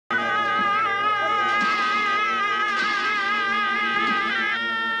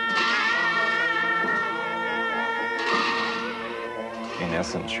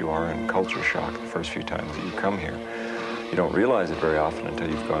essence, you are in culture shock the first few times that you come here. You don't realize it very often until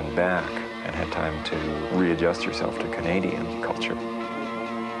you've gone back and had time to readjust yourself to Canadian culture.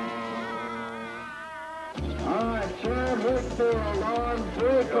 All right, sir, Victor, alarm,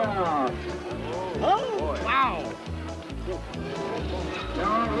 breakout. Oh, wow.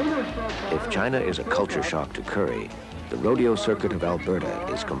 If China is a culture shock to Curry, the rodeo circuit of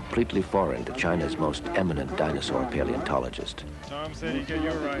Alberta is completely foreign to China's most eminent dinosaur paleontologist. Tom said he'd get you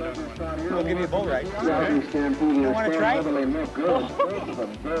a ride on it. We'll give you a bull ride. Okay. You want to try? Very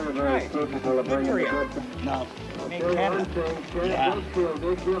capable of bringing the good. No. Canada. Yeah.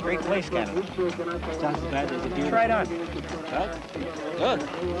 Great place, Canada. It's not as bad as it is. Try it on. Good.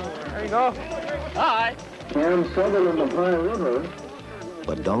 There you go. Hi. And Sutherland of High River.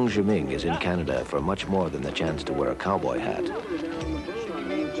 But Dong Zhiming is in Canada for much more than the chance to wear a cowboy hat.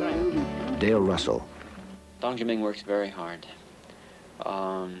 Dale Russell. Dong Zhiming works very hard.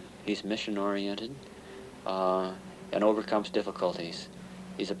 He's mission-oriented and overcomes difficulties.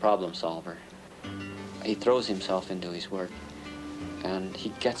 He's a problem solver. He throws himself into his work, and he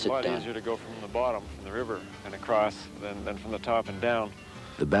gets it done. It's a lot easier to go from the bottom, from the river, and across than from the top and down.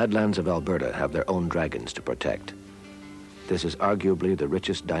 The Badlands of Alberta have their own dragons to protect. This is arguably the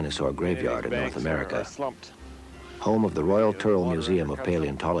richest dinosaur graveyard in North America, home of the Royal Turrell Museum of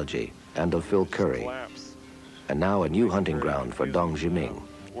Paleontology and of Phil Curry, and now a new hunting ground for Dong Zhiming.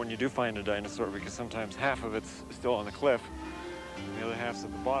 When you do find a dinosaur, because sometimes half of it's still on the cliff, and the other half's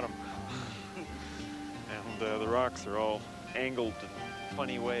at the bottom, and the rocks are all angled in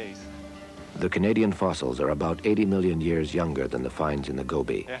funny ways. The Canadian fossils are about 80 million years younger than the finds in the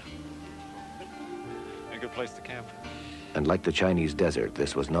Gobi. Yeah, a good place to camp. And like the Chinese desert,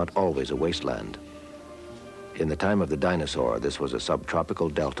 this was not always a wasteland. In the time of the dinosaur, this was a subtropical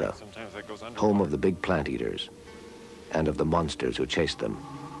delta, home of the big plant eaters and of the monsters who chased them.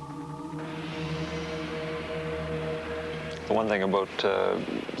 The one thing about the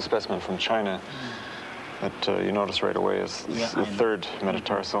specimen from China that you notice right away is the third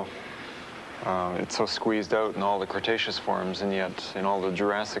metatarsal. It's so squeezed out in all the Cretaceous forms, and yet in all the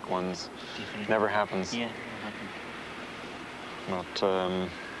Jurassic ones, it never happens. Yeah. But,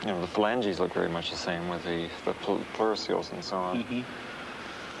 you know, the phalanges look very much the same with the pleuroseals and so on. Mm-hmm.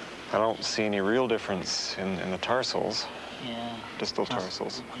 I don't see any real difference in the tarsals, distal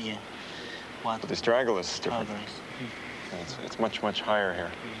tarsals. Yeah. But the astragalus is different. It's much, much higher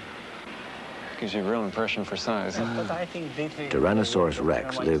here. Gives you a real impression for size. Tyrannosaurus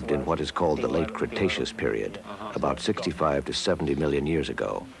rex lived in what is called the late Cretaceous period, about 65 to 70 million years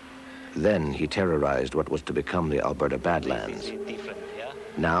ago. Then he terrorized what was to become the Alberta Badlands.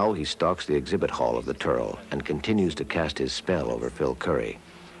 Now he stalks the exhibit hall of the Turrell and continues to cast his spell over Phil Curry.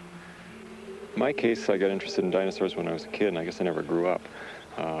 In my case, I got interested in dinosaurs when I was a kid, and I guess I never grew up.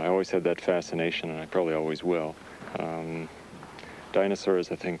 I always had that fascination, and I probably always will.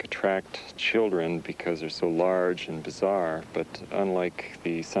 Dinosaurs, I think, attract children because they're so large and bizarre, but unlike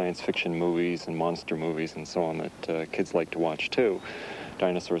the science fiction movies and monster movies and so on that kids like to watch too,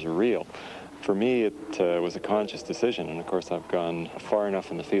 dinosaurs are real. For me, it was a conscious decision, and of course I've gone far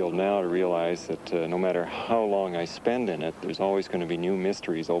enough in the field now to realize that no matter how long I spend in it, there's always going to be new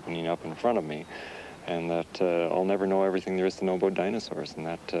mysteries opening up in front of me, and that I'll never know everything there is to know about dinosaurs, and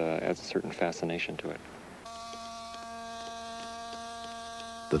that adds a certain fascination to it.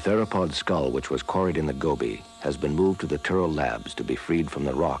 The theropod skull, which was quarried in the Gobi, has been moved to the Turrell Labs to be freed from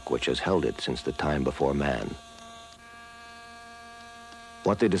the rock which has held it since the time before man.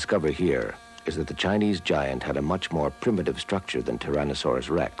 What they discover here is that the Chinese giant had a much more primitive structure than Tyrannosaurus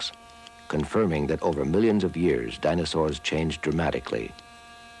rex, confirming that over millions of years, dinosaurs changed dramatically,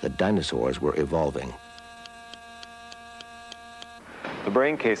 that dinosaurs were evolving. The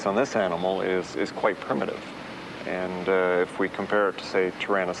brain case on this animal is quite primitive. And if we compare it to, say,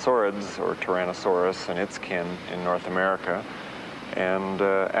 Tyrannosaurids or Tyrannosaurus and its kin in North America, and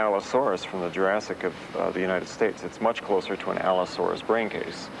Allosaurus from the Jurassic of the United States, it's much closer to an Allosaurus brain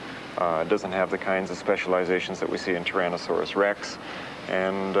case. It doesn't have the kinds of specializations that we see in Tyrannosaurus rex.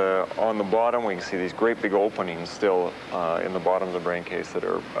 And on the bottom, we can see these great big openings still in the bottom of the brain case that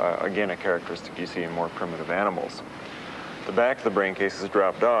are, again, a characteristic you see in more primitive animals. The back of the brain case is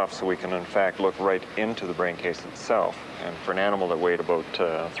dropped off, so we can, in fact, look right into the brain case itself. And for an animal that weighed about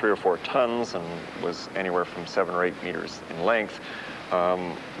 3 or 4 tons and was anywhere from 7 or 8 meters in length,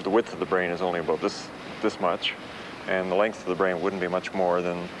 the width of the brain is only about this much, and the length of the brain wouldn't be much more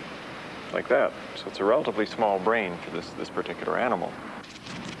than like that. So it's a relatively small brain for this particular animal.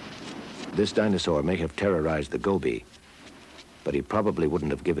 This dinosaur may have terrorized the Gobi, but he probably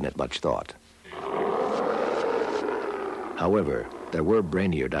wouldn't have given it much thought. However, There were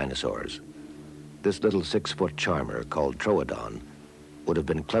brainier dinosaurs. This little 6-foot charmer called Troodon would have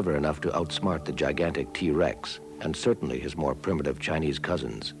been clever enough to outsmart the gigantic T-Rex and certainly his more primitive Chinese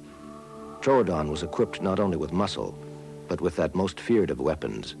cousins. Troodon was equipped not only with muscle, but with that most feared of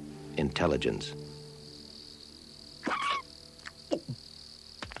weapons, intelligence.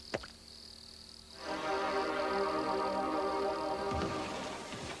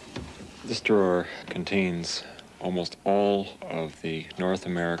 This drawer contains almost all of the North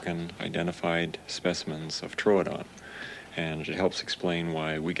American identified specimens of Troodon, and it helps explain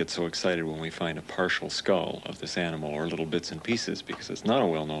why we get so excited when we find a partial skull of this animal or little bits and pieces, because it's not a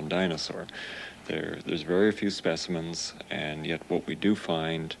well-known dinosaur. There's very few specimens, and yet what we do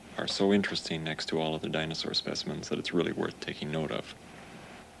find are so interesting next to all of the dinosaur specimens that it's really worth taking note of.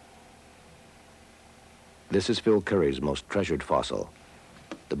 This is Phil Curry's most treasured fossil,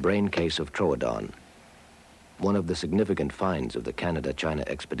 the brain case of Troodon, one of the significant finds of the Canada-China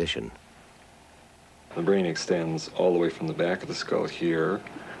expedition. The brain extends all the way from the back of the skull here,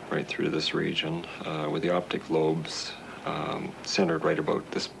 right through to this region, with the optic lobes centered right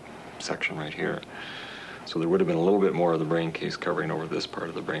about this section right here. So there would have been a little bit more of the brain case covering over this part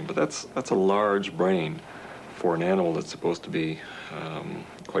of the brain, but that's a large brain for an animal that's supposed to be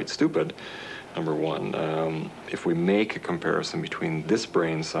quite stupid, number one. If we make a comparison between this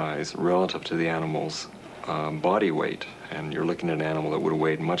brain size relative to the animal's body weight, and you're looking at an animal that would have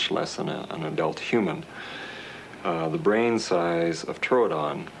weighed much less than an adult human, the brain size of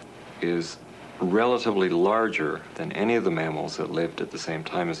Troodon is relatively larger than any of the mammals that lived at the same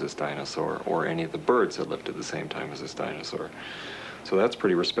time as this dinosaur, or any of the birds that lived at the same time as this dinosaur. So that's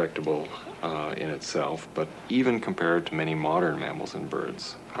pretty respectable in itself, but even compared to many modern mammals and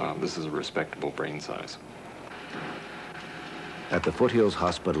birds, this is a respectable brain size. At the Foothills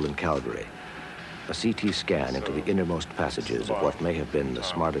Hospital in Calgary, a CT scan into the innermost passages of what may have been the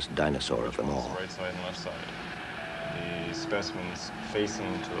smartest dinosaur of them all. Right side and left side. The specimen's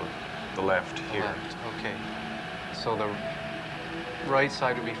facing to the left here. Left, okay. So the right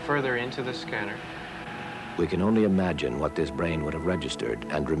side would be further into the scanner. We can only imagine what this brain would have registered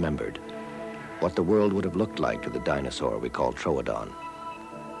and remembered, what the world would have looked like to the dinosaur we call Troodon.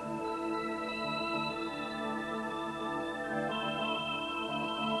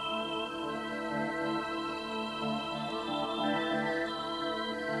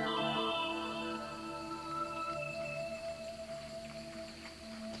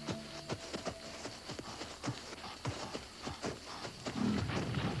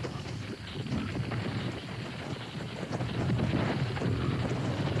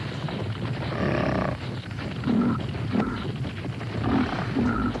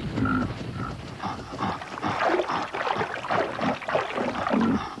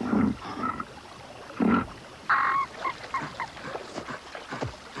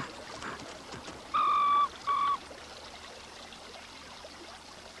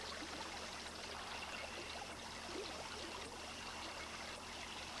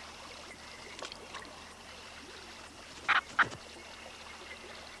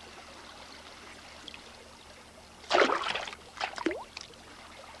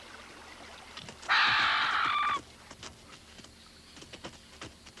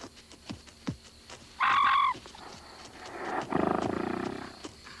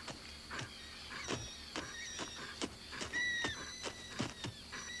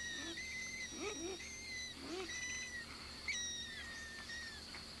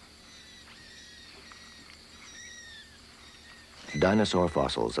 Dinosaur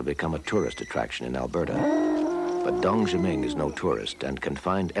fossils have become a tourist attraction in Alberta. But Dong Zhiming is no tourist and can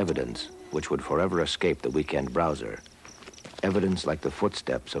find evidence which would forever escape the weekend browser. Evidence like the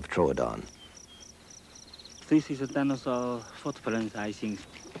footsteps of Troodon. This is a dinosaur footprint, I think.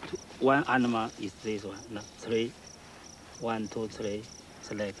 One animal is this one. No, 3. 1, 2, 3.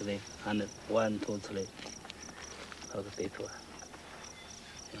 Select this. And 1, 2, 3. Okay, this one.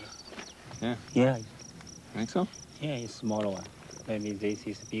 Yeah. Yeah. Think so? Yeah, it's smaller one. Maybe this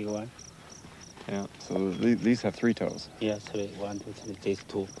is a big one. Yeah, so these have 3 toes. Yeah, 3. 1, 2, 3. This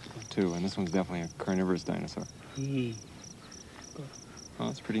 2. 2, and this one's definitely a carnivorous dinosaur. Mm. Oh,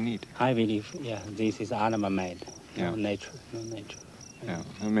 that's pretty neat. I believe, yeah, this is animal made. Yeah. No nature, no nature. Yeah,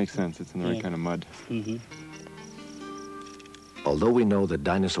 that makes sense. It's in the right kind of mud. Mm-hmm. Although we know that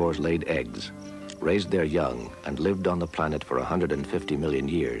dinosaurs laid eggs, raised their young, and lived on the planet for 150 million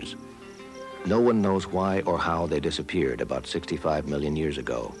years, no one knows why or how they disappeared about 65 million years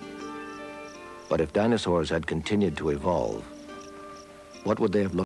ago. But if dinosaurs had continued to evolve, what would they have looked